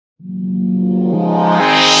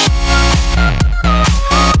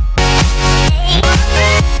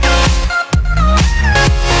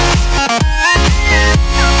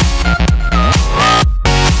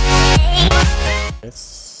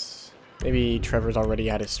Maybe Trevor's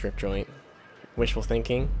already at his strip joint. Wishful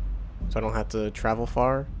thinking, so I don't have to travel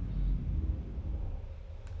far.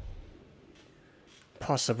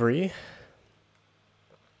 Possibly.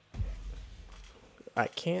 I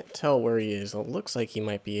can't tell where he is. It looks like he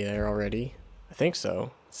might be there already. I think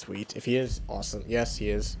so. Sweet. If he is, awesome. Yes, he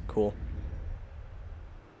is. Cool.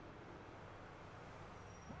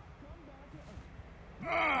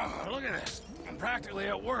 Oh, look at this. I'm practically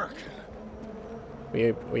at work.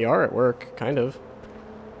 We are at work, kind of.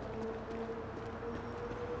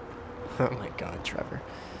 Oh my god, Trevor.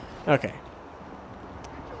 Okay.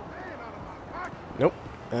 Nope.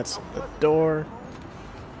 That's the door.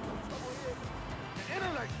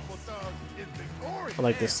 I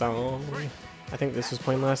like this song. I think this was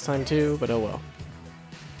playing last time too, but oh well.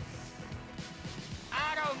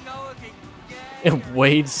 I don't know if you can get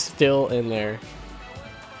Wade's still in there.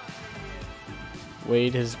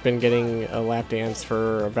 Wade has been getting a lap dance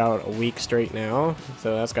for about a week straight now,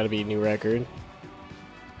 so that's got to be a new record.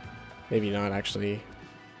 Maybe not, actually.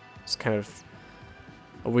 It's kind of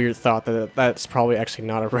a weird thought that that's probably actually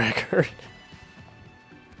not a record.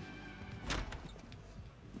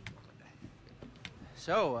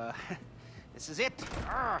 So, this is it.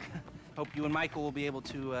 Hope you and Michael will be able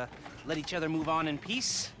to let each other move on in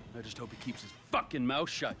peace. I just hope he keeps his fucking mouth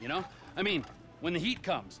shut, you know? I mean, when the heat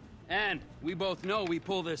comes, and we both know we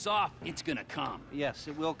pull this off, it's gonna come. Yes,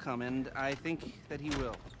 it will come, and I think that he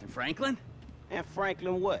will. And Franklin? And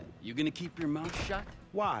Franklin what? You gonna keep your mouth shut?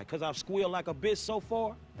 Why? Because I've squealed like a bitch so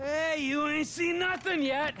far? Hey, you ain't seen nothing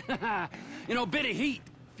yet. You know, bit of heat.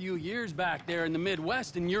 A few years back there in the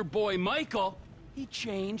Midwest, and your boy Michael, he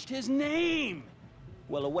changed his name.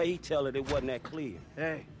 Well, the way he tell it wasn't that clear.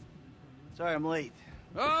 Hey, sorry I'm late.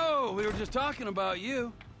 Oh, we were just talking about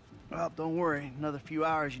you. Well, don't worry. Another few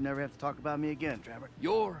hours, you never have to talk about me again, Trevor.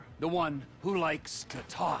 You're the one who likes to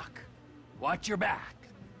talk. Watch your back,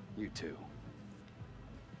 you two.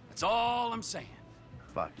 That's all I'm saying.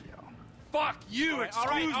 Fuck y'all. Fuck you, All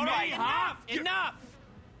right, excuse me, huh? Enough!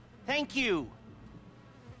 Thank you.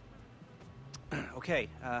 Okay,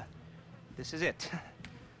 this is it.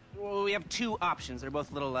 Well, we have two options. They're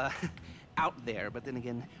both a little, out there, but then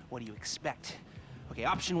again, what do you expect? Okay,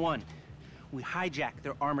 option one. We hijack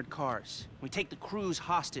their armored cars. We take the crews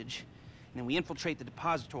hostage, and then we infiltrate the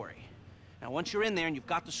depository. Now, once you're in there and you've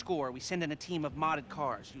got the score, we send in a team of modded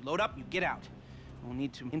cars. You load up, you get out. We'll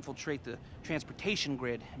need to infiltrate the transportation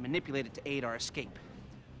grid and manipulate it to aid our escape.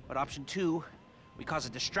 But option two, we cause a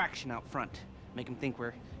distraction out front. Make them think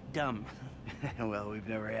we're dumb. Well, we've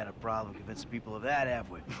never had a problem convincing people of that, have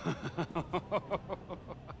we?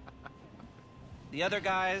 The other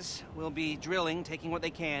guys will be drilling, taking what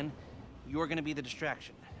they can. You're gonna be the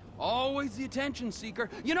distraction. Always the attention seeker.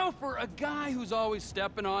 You know, for a guy who's always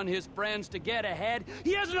stepping on his friends to get ahead,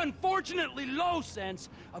 he has an unfortunately low sense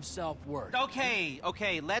of self-worth.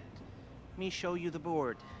 Okay, let me show you the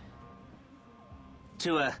board.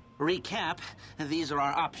 To recap, these are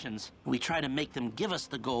our options. We try to make them give us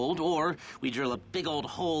the gold, or we drill a big old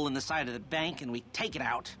hole in the side of the bank and we take it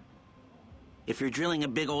out. If you're drilling a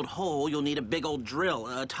big old hole, you'll need a big old drill,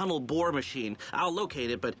 a tunnel bore machine. I'll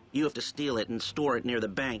locate it, but you have to steal it and store it near the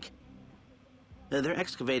bank. They're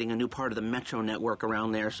excavating a new part of the metro network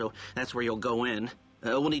around there, so that's where you'll go in.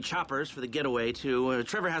 We'll need choppers for the getaway, too.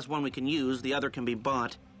 Trevor has one we can use, the other can be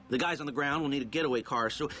bought. The guys on the ground will need a getaway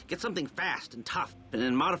car, so get something fast and tough,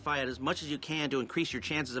 and modify it as much as you can to increase your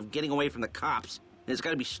chances of getting away from the cops. It's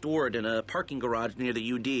got to be stored in a parking garage near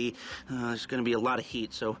the UD. There's going to be a lot of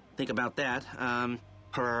heat, so think about that. I'm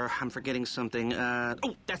forgetting something.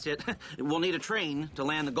 Oh, that's it. We'll need a train to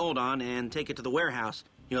land the gold on and take it to the warehouse.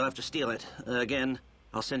 You'll have to steal it. Again,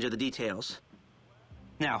 I'll send you the details.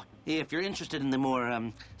 Now, if you're interested in the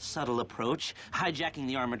more subtle approach, hijacking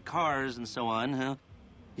the armored cars and so on,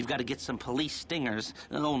 you've got to get some police stingers.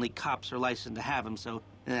 Only cops are licensed to have them, so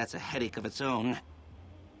that's a headache of its own.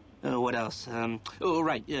 What else?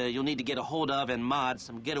 You'll need to get a hold of and mod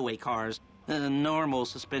some getaway cars. Normal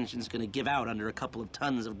suspension's gonna give out under a couple of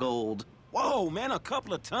tons of gold. Whoa, man, a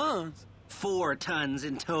couple of tons? 4 tons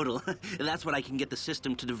in total. That's what I can get the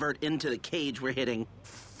system to divert into the cage we're hitting.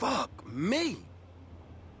 Fuck me.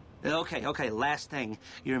 Okay, last thing.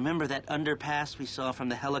 You remember that underpass we saw from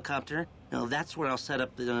the helicopter? Well, that's where I'll set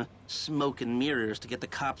up the smoke and mirrors to get the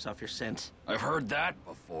cops off your scent. I've heard that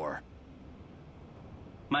before.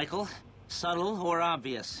 Michael, subtle or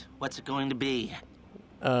obvious? What's it going to be?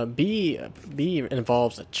 B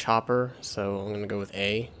involves a chopper, so I'm gonna go with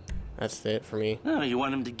A. That's it for me. Oh, you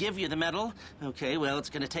want him to give you the medal? Okay, well, it's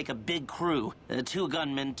gonna take a big crew. 2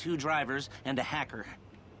 gunmen, 2 drivers, and a hacker.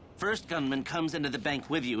 First gunman comes into the bank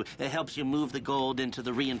with you. It helps you move the gold into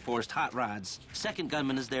the reinforced hot rods. Second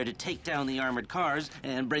gunman is there to take down the armored cars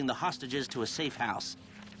and bring the hostages to a safe house.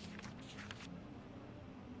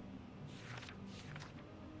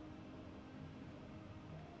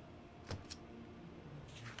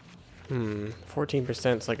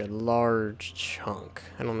 14% is like a large chunk.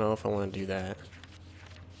 I don't know if I want to do that.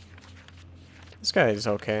 This guy is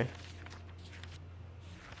okay.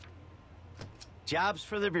 Jobs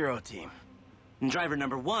for the bureau team. And driver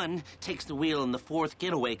number 1 takes the wheel in the 4th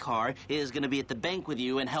getaway car, is going to be at the bank with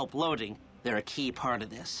you and help loading. They're a key part of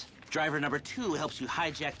this. Driver number 2 helps you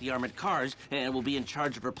hijack the armored cars and will be in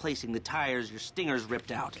charge of replacing the tires your stingers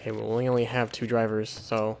ripped out. Okay, well, we only have 2 drivers,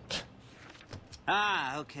 so...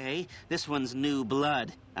 Ah, okay. This one's new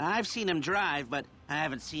blood. I've seen him drive, but I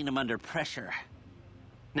haven't seen him under pressure.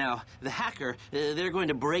 Now, the hacker, they're going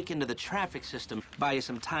to break into the traffic system, buy you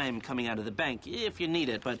some time coming out of the bank, if you need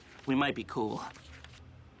it, but we might be cool.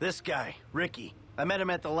 This guy, Ricky. I met him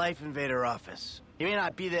at the Life Invader office. He may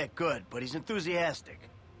not be that good, but he's enthusiastic.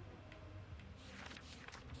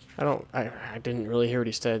 I didn't really hear what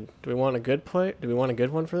he said. Do we want a good play? Do we want a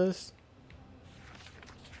good one for this?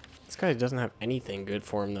 This guy doesn't have anything good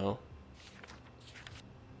for him, though.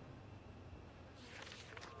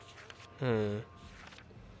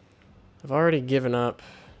 I've already given up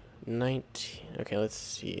 19. Okay, let's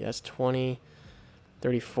see. That's 20,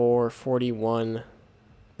 34, 41.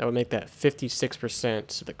 That would make that 56%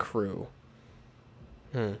 to the crew.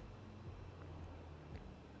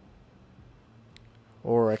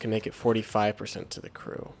 Or I can make it 45% to the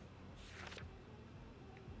crew.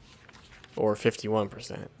 Or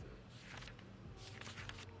 51%.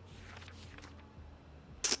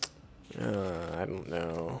 I don't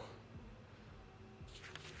know.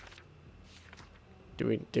 Do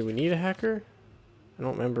we need a hacker? I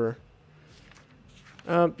don't remember.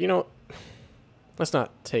 You know, let's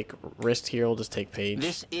not take risks here. We'll just take Paige.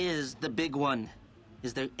 This is the big one.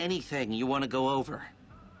 Is there anything you want to go over?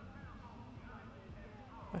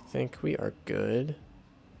 I think we are good.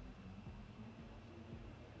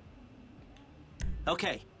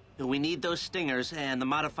 Okay, we need those stingers and the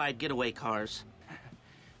modified getaway cars.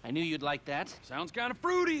 I knew you'd like that. Sounds kind of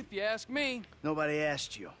fruity, if you ask me. Nobody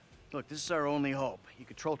asked you. Look, this is our only hope. You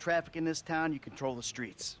control traffic in this town, you control the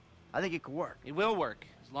streets. I think it could work. It will work,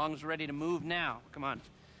 as long as we're ready to move now. Come on,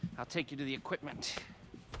 I'll take you to the equipment.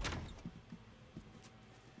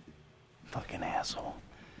 Fucking asshole.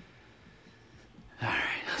 All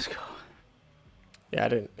right, let's go. Yeah, I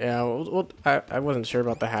didn't. Yeah, well, I wasn't sure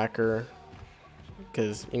about the hacker.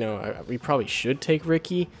 Because, you know, we probably should take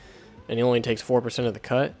Ricky. And he only takes 4% of the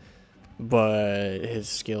cut. But his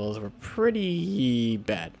skills were pretty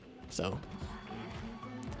bad. So,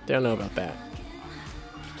 don't know about that.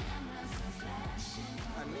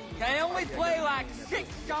 They only play like 6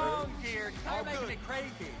 songs here. Kind of makes it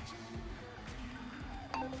crazy.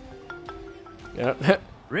 Yep.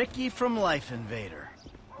 Ricky from Life Invader.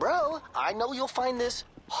 Bro, I know you'll find this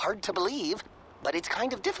hard to believe, but it's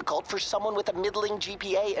kind of difficult for someone with a middling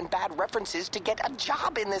GPA and bad references to get a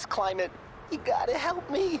job in this climate. You gotta help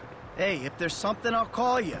me. Hey, if there's something, I'll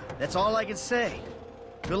call you. That's all I can say.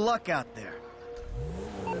 Good luck out there.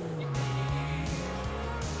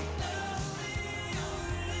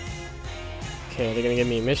 Okay, are they gonna give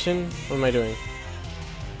me a mission? What am I doing?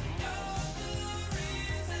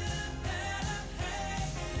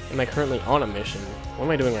 Am I currently on a mission? What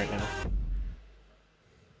am I doing right now?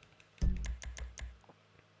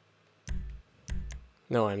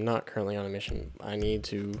 No, I'm not currently on a mission. I need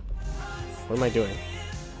to... What am I doing?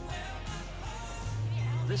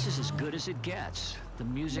 This is as good as it gets. The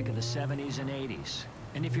music of the 70s and 80s.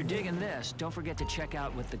 And if you're digging this, don't forget to check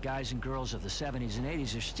out what the guys and girls of the 70s and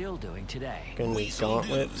 80s are still doing today. Gonna need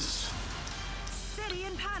gauntlets. City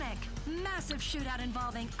in panic. Massive shootout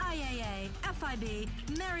involving IAA, FIB,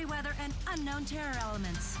 Merryweather, and unknown terror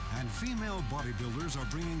elements. And female bodybuilders are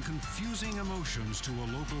bringing confusing emotions to a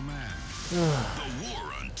local man. The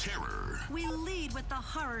War on Terror. We lead with the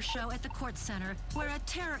horror show at the Court Center, where a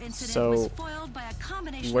terror incident was foiled by a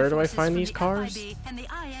combination where of do I forces find from these the cars? FIB and the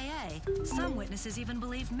IAA. Some witnesses even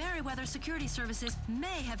believe Merryweather Security Services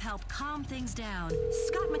may have helped calm things down.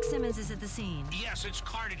 Scott McSimmons is at the scene. Yes, it's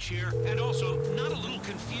carnage here, and also not a little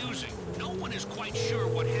confusing. No one is quite sure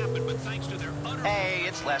what happened, but thanks to their utter... Hey,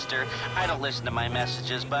 it's Lester. I don't listen to my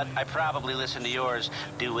messages, but I probably listen to yours.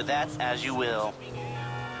 Do with that as you will.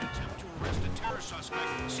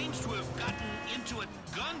 suspect seems to have gotten into a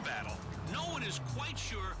gun battle. No one is quite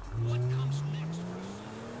sure what comes next.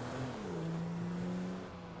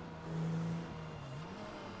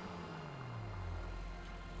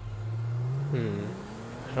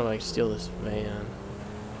 How do I steal this van?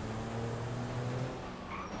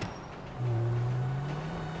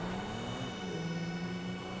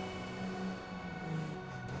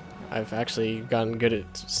 I've actually gotten good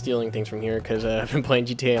at stealing things from here because I've been playing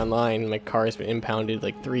GTA Online. My car has been impounded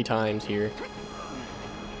like 3 times here.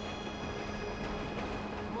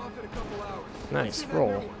 Nice,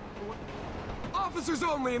 roll. Officers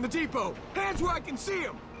only in the depot. Hands where I can see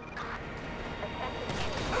them.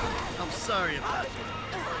 I'm sorry about it.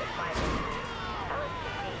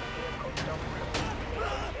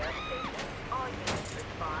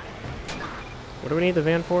 What do we need the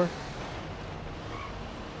van for?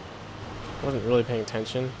 I wasn't really paying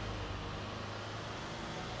attention.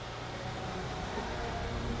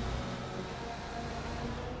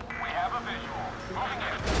 We have a visual. Moving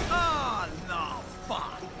in. Oh, no,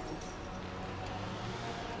 fuck.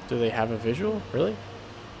 Do they have a visual? Really?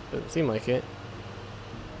 Doesn't seem like it.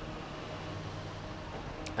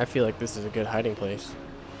 I feel like this is a good hiding place.